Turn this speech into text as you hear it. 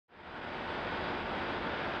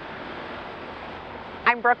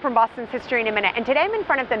I'm Brooke from Boston's History in a Minute, and today I'm in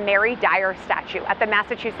front of the Mary Dyer statue at the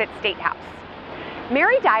Massachusetts State House.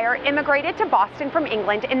 Mary Dyer immigrated to Boston from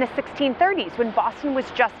England in the 1630s when Boston was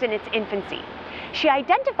just in its infancy. She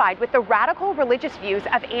identified with the radical religious views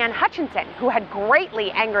of Anne Hutchinson, who had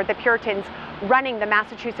greatly angered the Puritans running the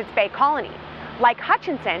Massachusetts Bay Colony. Like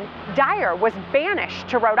Hutchinson, Dyer was banished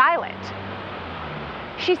to Rhode Island.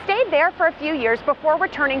 She stayed there for a few years before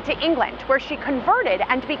returning to England, where she converted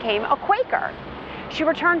and became a Quaker. She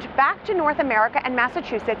returned back to North America and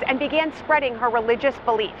Massachusetts and began spreading her religious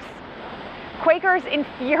beliefs. Quakers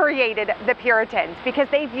infuriated the Puritans because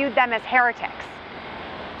they viewed them as heretics.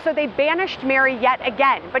 So they banished Mary yet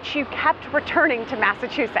again, but she kept returning to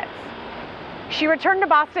Massachusetts. She returned to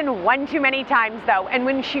Boston one too many times, though, and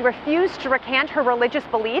when she refused to recant her religious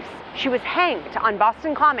beliefs, she was hanged on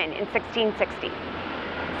Boston Common in 1660.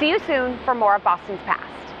 See you soon for more of Boston's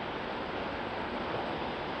past.